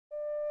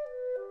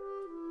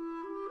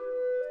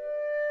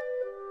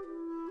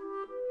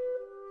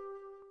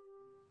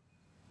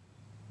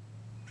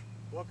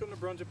Welcome to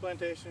Brunswick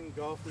Plantation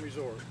Golf and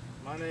Resort.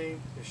 My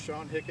name is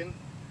Sean Hicken.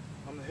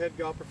 I'm the head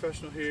golf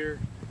professional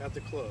here at the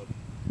club.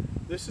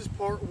 This is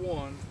part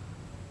one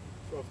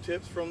of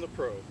tips from the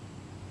pro.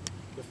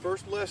 The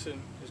first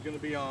lesson is going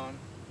to be on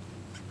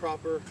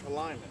proper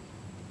alignment.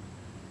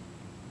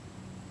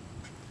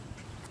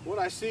 What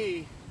I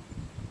see,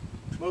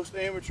 most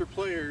amateur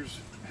players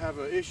have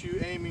an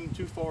issue aiming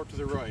too far to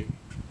the right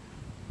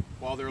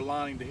while they're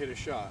aligning to hit a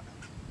shot.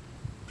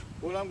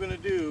 What I'm going to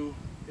do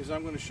is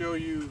I'm going to show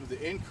you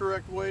the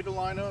incorrect way to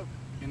line up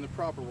and the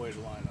proper way to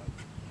line up.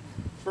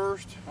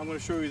 First, I'm going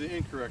to show you the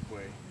incorrect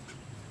way.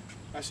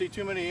 I see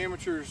too many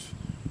amateurs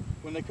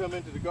when they come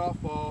into the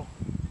golf ball,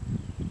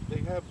 they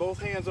have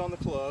both hands on the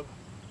club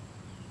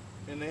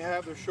and they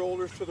have their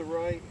shoulders to the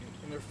right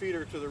and their feet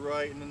are to the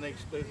right, and then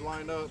they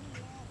line up.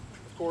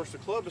 Of course, the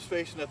club is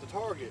facing at the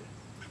target,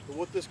 but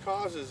what this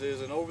causes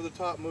is an over the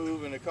top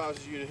move, and it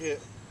causes you to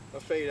hit a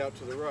fade out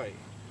to the right.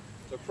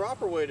 The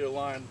proper way to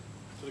align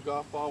to the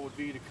golf ball would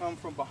be to come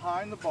from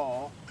behind the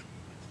ball,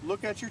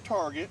 look at your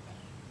target,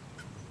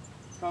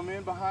 come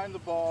in behind the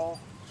ball,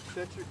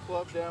 set your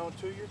club down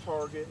to your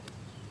target,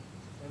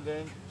 and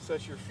then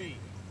set your feet.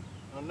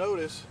 Now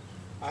notice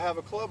I have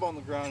a club on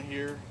the ground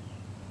here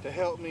to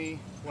help me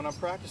when I'm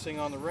practicing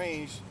on the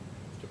range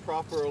to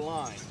proper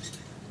align.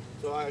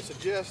 So I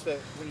suggest that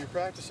when you're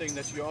practicing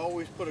that you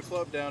always put a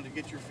club down to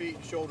get your feet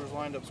and shoulders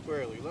lined up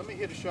squarely. Let me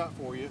hit a shot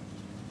for you,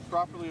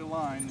 properly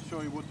aligned, and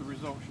show you what the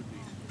result should be.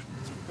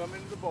 Come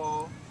into the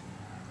ball,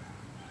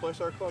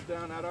 place our club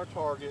down at our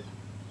target,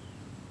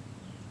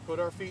 put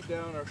our feet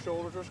down, our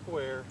shoulders are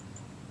square,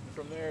 and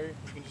from there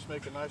you can just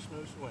make a nice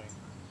smooth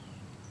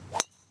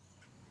swing.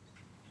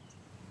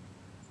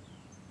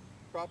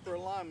 Proper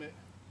alignment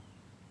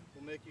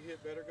will make you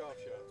hit better golf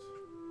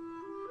shots.